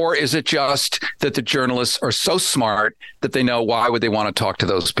power? Or is it just that the journalists are so smart that they know why would they want to talk to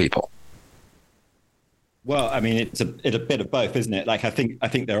those people? Well, I mean, it's a bit of both, isn't it? Like, I think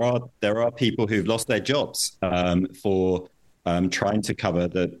there are people who've lost their jobs for trying to cover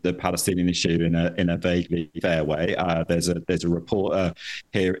the Palestinian issue in a vaguely fair way. There's a reporter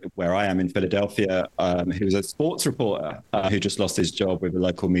here where I am in Philadelphia who's a sports reporter who just lost his job with a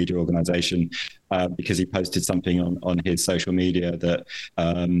local media organization because he posted something on his social media that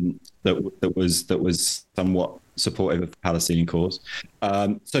was somewhat supportive of the Palestinian cause.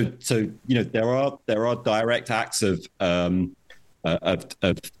 So there are direct acts of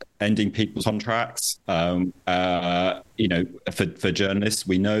ending people's contracts. For journalists,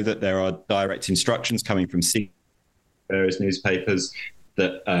 we know that there are direct instructions coming from various newspapers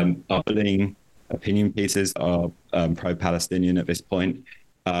that are bullying opinion pieces are pro-Palestinian at this point.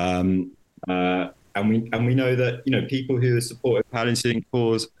 And we know that people who are supportive of Palestinian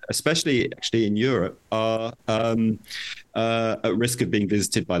cause, especially actually in Europe, are at risk of being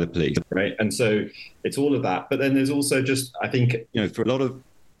visited by the police, right? And so it's all of that. But then there's also just, I think, for a lot of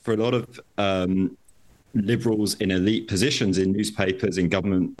liberals in elite positions in newspapers, in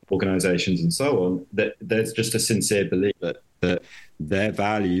government organizations, and so on, that there's just a sincere belief that their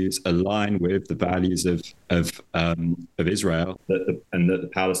values align with the values of Israel, and that the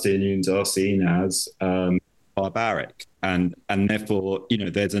Palestinians are seen as barbaric, and therefore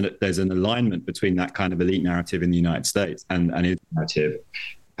there's an alignment between that kind of elite narrative in the United States and its narrative,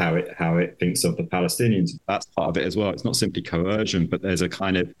 how it thinks of the Palestinians. That's part of it as well. It's not simply coercion, but there's a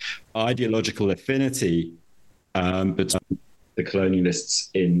kind of ideological affinity between the colonialists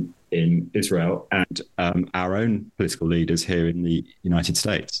in Israel and our own political leaders here in the United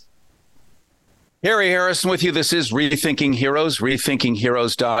States. Harry Harrison with you. This is Rethinking Heroes,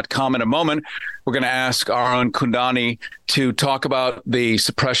 rethinkingheroes.com. In a moment, we're going to ask Uncorked to talk about the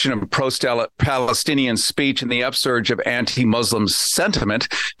suppression of pro-Palestinian speech and the upsurge of anti-Muslim sentiment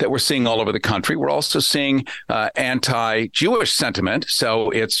that we're seeing all over the country. We're also seeing anti-Jewish sentiment,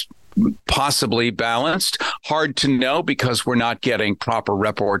 so it's possibly balanced. Hard to know because we're not getting proper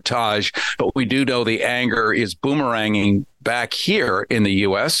reportage, but we do know the anger is boomeranging back here in the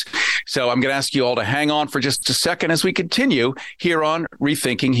U.S. So I'm going to ask you all to hang on for just a second as we continue here on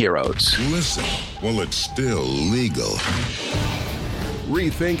Rethinking Heroes. Listen while it's still legal.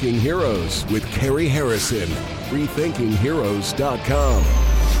 Rethinking Heroes with Carrie Harrison. rethinkingheroes.com.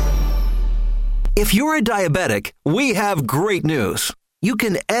 If you're a diabetic, we have great news. You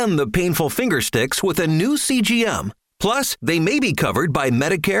can end the painful finger sticks with a new CGM. Plus, they may be covered by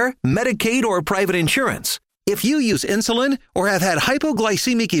Medicare, Medicaid, or private insurance. If you use insulin or have had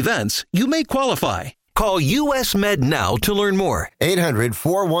hypoglycemic events, you may qualify. Call US Med now to learn more.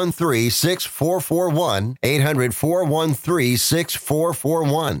 800-413-6441.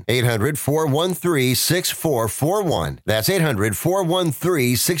 800-413-6441. 800-413-6441. That's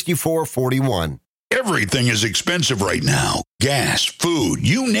 800-413-6441. Everything is expensive right now. Gas, food,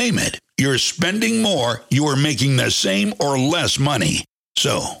 you name it. You're spending more, you are making the same or less money.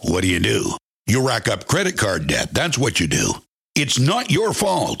 So, what do? You rack up credit card debt. That's what you do. It's not your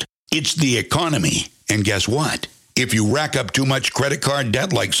fault. It's the economy. And guess what? If you rack up too much credit card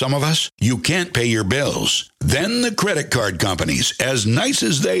debt like some of us, you can't pay your bills. Then the credit card companies, as nice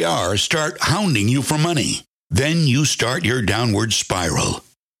as they are, start hounding you for money. Then you start your downward spiral.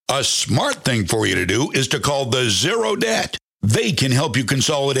 A smart thing for you to do is to call the Zero Debt. They can help you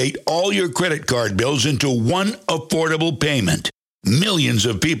consolidate all your credit card bills into one affordable payment. Millions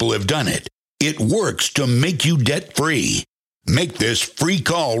of people have done it. It works to make you debt-free. Make this free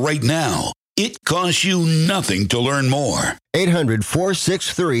call right now. It costs you nothing to learn more.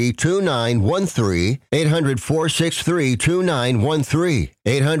 800-463-2913. 800-463-2913.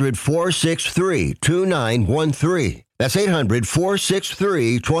 800-463-2913. That's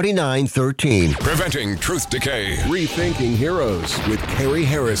 800-463-2913. Preventing truth decay. Rethinking Heroes with Carrie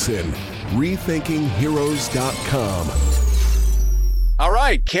Harrison. RethinkingHeroes.com. All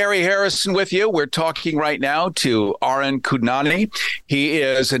right, Carrie Harrison with you. We're talking right now to Aaron Kudnani. He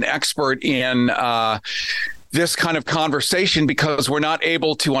is an expert in this kind of conversation because we're not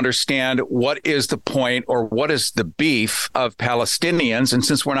able to understand what is the point or what is the beef of Palestinians. And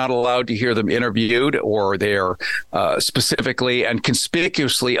since we're not allowed to hear them interviewed, or they're specifically and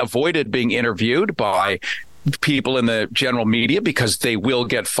conspicuously avoided being interviewed by people in the general media because they will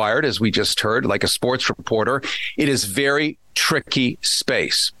get fired, as we just heard, like a sports reporter, it is very tricky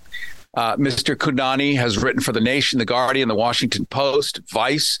space. Mr. Kudnani has written for The Nation, The Guardian, The Washington Post,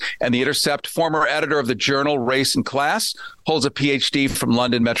 Vice, and The Intercept. Former editor of the journal Race and Class, holds a PhD from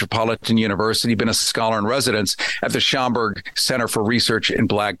London Metropolitan University, been a scholar in residence at the Schomburg Center for Research in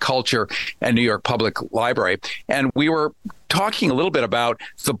Black Culture and New York Public Library. And we were talking a little bit about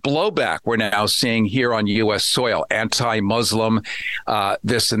the blowback we're now seeing here on U.S. soil, anti-Muslim,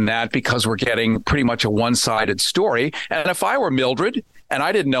 this and that, because we're getting pretty much a one-sided story. And if I were Mildred and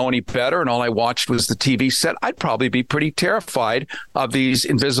I didn't know any better and all I watched was the TV set, I'd probably be pretty terrified of these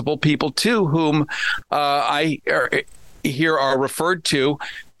invisible people, too, whom here are referred to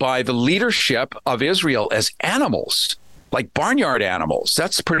by the leadership of Israel as animals, like barnyard animals.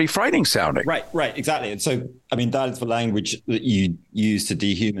 That's pretty frightening sounding. Right, exactly. And so, I mean, that is the language that you use to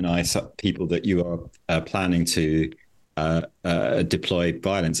dehumanize people that you are planning to deploy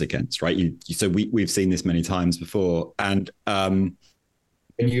violence against, right? So we've seen this many times before. And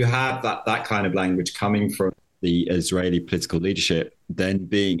when you have that kind of language coming from the Israeli political leadership, then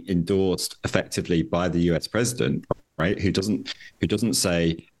being endorsed effectively by the US president, right, who doesn't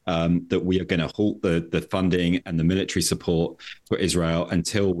say that we are going to halt the funding and the military support for Israel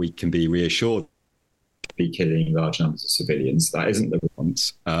until we can be reassured to be killing large numbers of civilians. That isn't the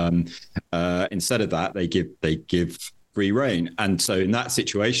response. Instead of that, they give free rein. And so in that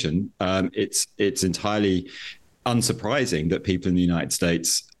situation, it's entirely unsurprising that people in the United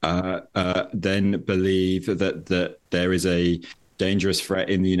States then believe that there is a dangerous threat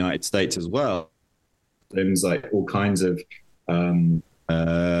in the United States as well. Things like all kinds of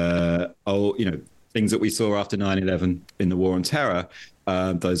things that we saw after 9/11 in the war on terror,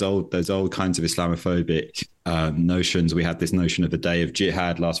 those old kinds of Islamophobic notions. We had this notion of the day of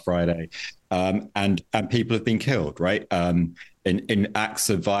jihad last Friday, and people have been killed, right? In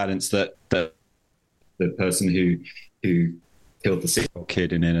acts of violence that the person who killed the 6-year-old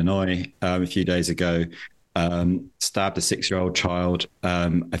kid in Illinois a few days ago stabbed a 6-year-old child,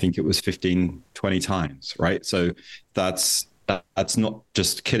 I think it was 15, 20 times, right? So that's not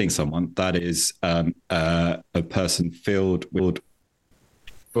just killing someone. That is a person filled with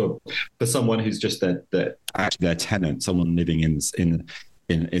for someone who's just actually their tenant, someone living in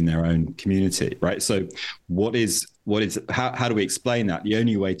their own community, right? So how do we explain that? The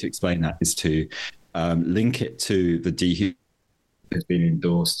only way to explain that is to link it to the dehumanization has been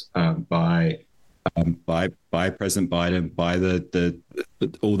endorsed by President Biden, by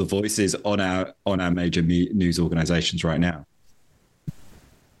all the voices on our major news organizations right now.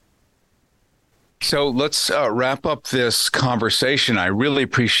 So let's wrap up this conversation. I really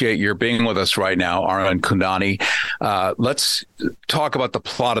appreciate your being with us right now, Arun Kundani. Let's talk about the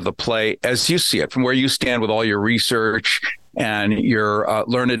plot of the play as you see it, from where you stand with all your research and your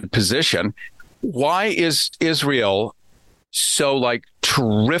learned position. Why is Israel so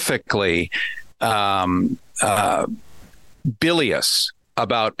terrifically bilious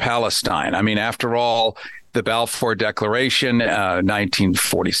about Palestine? I mean, after all, the Balfour Declaration,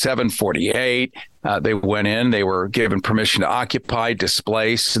 1947, 48, they went in, they were given permission to occupy,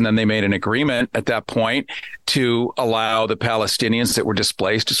 displace, and then they made an agreement at that point to allow the Palestinians that were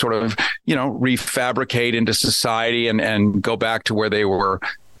displaced to sort of, refabricate into society and go back to where they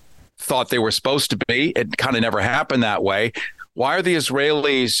thought they were supposed to be. It kind of never happened that way. Why are the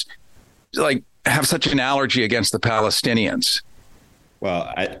Israelis have such an allergy against the Palestinians?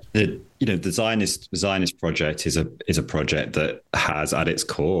 Well, the Zionist project is a project that has at its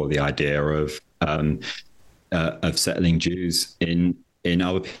core the idea of settling Jews in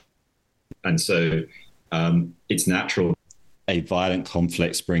our, and so it's natural a violent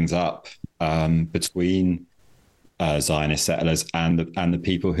conflict springs up between Zionist settlers and the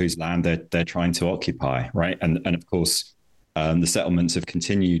people whose land they're trying to occupy, right? And of course, the settlements have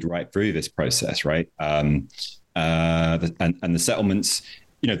continued right through this process, right? And the settlements,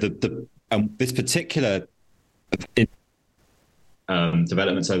 this particular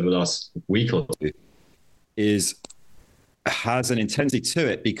developments over the last week or two has an intensity to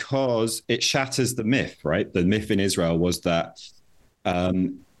it because it shatters the myth, right? The myth in Israel was that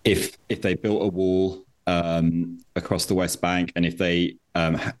if they built a wall across the West Bank, and if they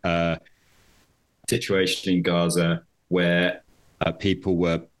situation in Gaza where people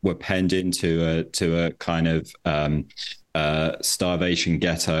were penned into a kind of starvation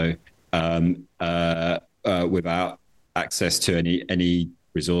ghetto without access to any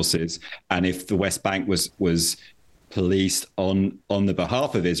resources, and if the West Bank was policed on the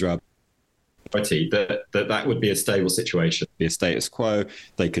behalf of Israel, that would be a stable situation, be a status quo.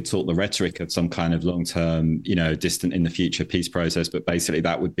 They could talk the rhetoric of some kind of long-term, distant in the future peace process, but basically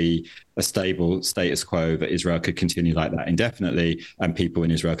that would be a stable status quo that Israel could continue like that indefinitely, and people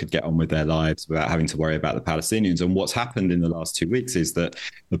in Israel could get on with their lives without having to worry about the Palestinians. And what's happened in the last 2 weeks is that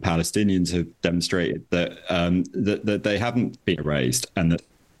the Palestinians have demonstrated that that they haven't been erased, and that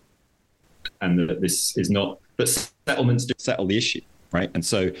this is not, that settlements do settle the issue. Right. And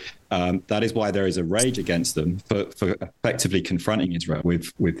so that is why there is a rage against them for effectively confronting Israel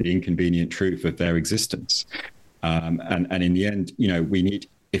with the inconvenient truth of their existence. And in the end, we need,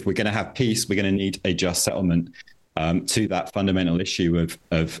 if we're going to have peace, we're going to need a just settlement to that fundamental issue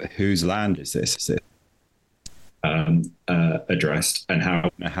of whose land is this addressed, and how we're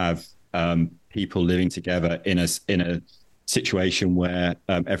going to have people living together in a situation where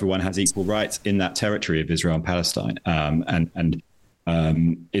everyone has equal rights in that territory of Israel and Palestine.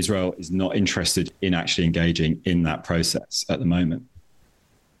 Israel is not interested in actually engaging in that process at the moment.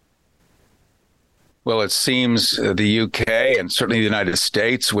 Well, it seems the UK and certainly the United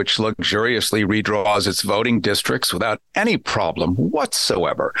States, which luxuriously redraws its voting districts without any problem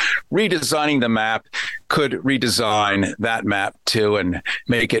whatsoever, redesigning the map, could redesign that map too and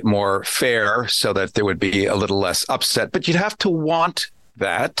make it more fair so that there would be a little less upset. But you'd have to want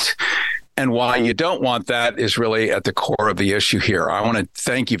that. And why you don't want that is really at the core of the issue here. I want to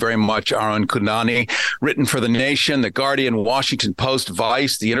thank you very much, Arun Kundani, written for The Nation, The Guardian, Washington Post,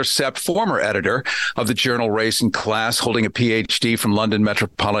 Vice, The Intercept, former editor of the journal Race and Class, holding a PhD from London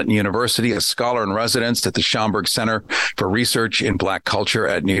Metropolitan University, a scholar in residence at the Schomburg Center for Research in Black Culture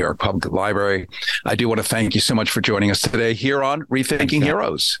at New York Public Library. I do want to thank you so much for joining us today here on Rethinking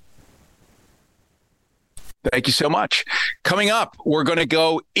Heroes. Thank you so much. Coming up, we're going to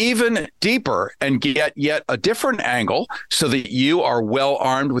go even deeper and get yet a different angle so that you are well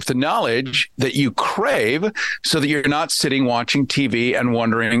armed with the knowledge that you crave, so that you're not sitting watching TV and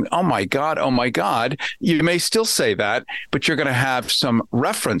wondering, oh my God. You may still say that, but you're going to have some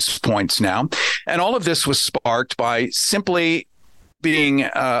reference points now. And all of this was sparked by simply being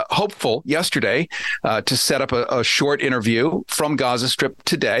hopeful yesterday to set up a short interview from Gaza Strip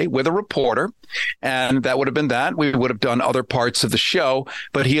today with a reporter. And that would have been that. We would have done other parts of the show,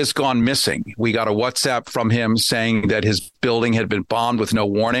 but he has gone missing. We got a WhatsApp from him saying that his building had been bombed with no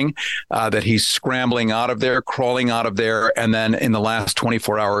warning, that he's scrambling out of there, crawling out of there. And then in the last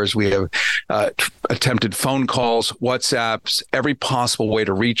 24 hours, we have attempted phone calls, WhatsApps, every possible way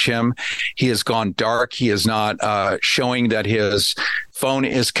to reach him. He has gone dark. He is not showing that his phone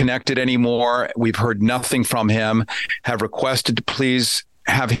is connected anymore. We've heard nothing from him, have requested to please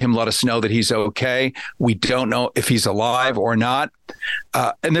have him let us know that he's okay. We don't know if he's alive or not.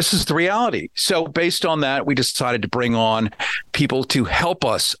 And this is the reality. So based on that, we decided to bring on people to help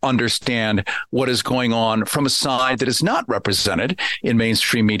us understand what is going on from a side that is not represented in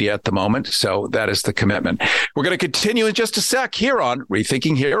mainstream media at the moment. So that is the commitment. We're going to continue in just a sec here on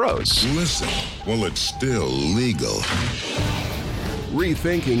Rethinking Heroes. Listen, well, it's still legal.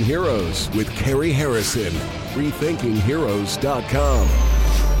 Rethinking Heroes with Carrie Harrison. RethinkingHeroes.com.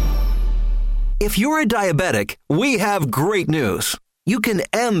 If you're a diabetic, we have great news. You can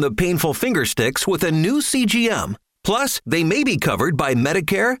end the painful finger sticks with a new CGM. Plus, they may be covered by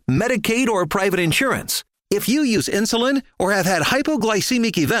Medicare, Medicaid, or private insurance. If you use insulin or have had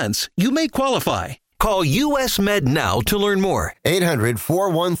hypoglycemic events, you may qualify. Call US Med now to learn more.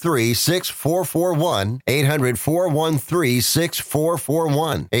 800-413-6441.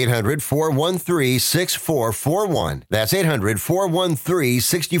 800-413-6441. 800-413-6441. That's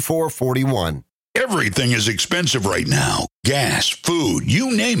 800-413-6441. Everything is expensive right now. Gas, food,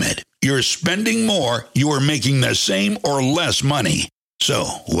 you name it. You're spending more, you are making the same or less money. So,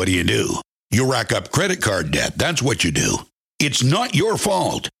 what do? You rack up credit card debt. That's what you do. It's not your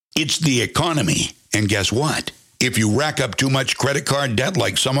fault. It's the economy. And guess what? If you rack up too much credit card debt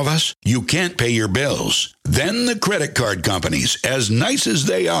like some of us, you can't pay your bills. Then the credit card companies, as nice as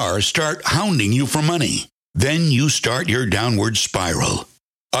they are, start hounding you for money. Then you start your downward spiral.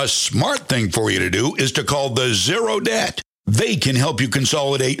 A smart thing for you to do is to call the Zero Debt. They can help you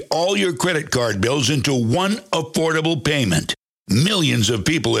consolidate all your credit card bills into one affordable payment. Millions of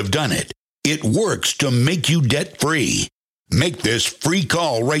people have done it. It works to make you debt-free. Make this free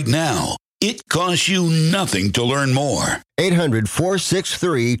call right now. It costs you nothing to learn more.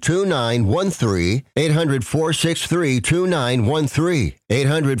 800-463-2913. 800-463-2913.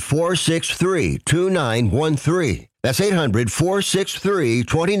 800-463-2913. That's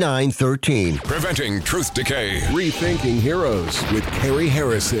 800-463-2913. Preventing truth decay. Rethinking Heroes with Carrie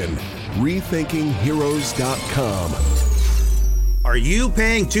Harrison. RethinkingHeroes.com. Are you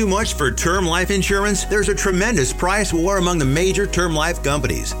paying too much for term life insurance? There's a tremendous price war among the major term life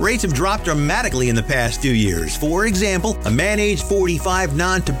companies. Rates have dropped dramatically in the past 2 years. For example, a man age 45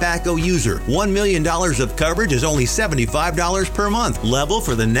 non-tobacco user, $1 million of coverage is only $75 per month, level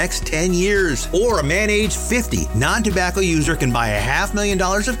for the next 10 years. Or a man age 50 non-tobacco user can buy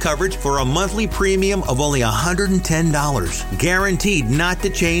 $500,000 of coverage for a monthly premium of only $110, guaranteed not to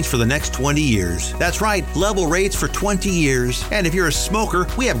change for the next 20 years. That's right, level rates for 20 years. And if you're a smoker,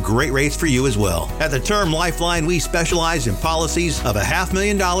 we have great rates for you as well. At the Term Lifeline, we specialize in policies of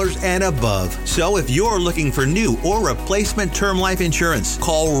 $500,000 and above. So if you're looking for new or replacement term life insurance,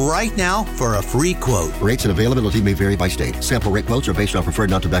 call right now for a free quote. Rates and availability may vary by state. Sample rate quotes are based on preferred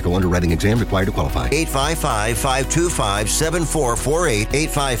non-tobacco underwriting exam required to qualify. 855-525-7448.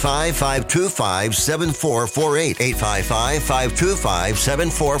 855-525-7448.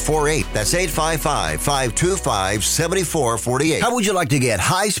 855-525-7448. That's 855-525-7448. How would you like to get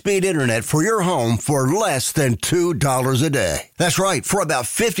high-speed internet for your home for less than $2 a day? That's right. For about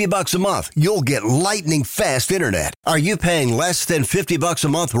 $50 a month, you'll get lightning fast internet. Are you paying less than $50 a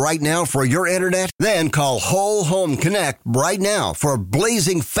month right now for your internet? Then call Whole Home Connect right now for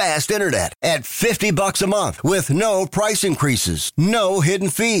blazing fast internet at $50 a month with no price increases, no hidden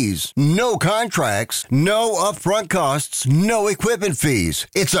fees, no contracts, no upfront costs, no equipment fees.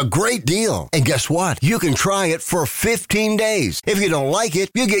 It's a great deal. And guess what? You can try it for 15 days. If you don't like it,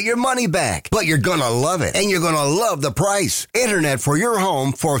 you get your money back. But you're gonna love it, and you're gonna love the price. Internet for your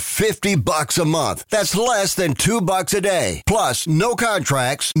home for $50 a month. That's less than $2 a day. Plus, no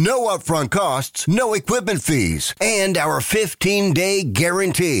contracts, no upfront costs, no equipment fees, and our 15-day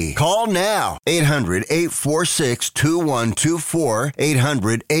guarantee. Call now. 800-846-2124.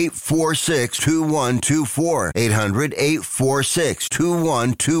 800-846-2124.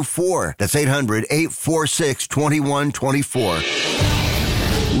 800-846-2124. That's 800-846-2124.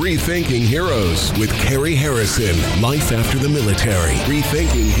 Rethinking Heroes with Carrie Harrison. Life after the military.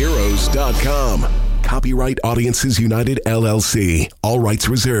 RethinkingHeroes.com. Copyright Audiences United, LLC. All rights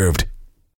reserved.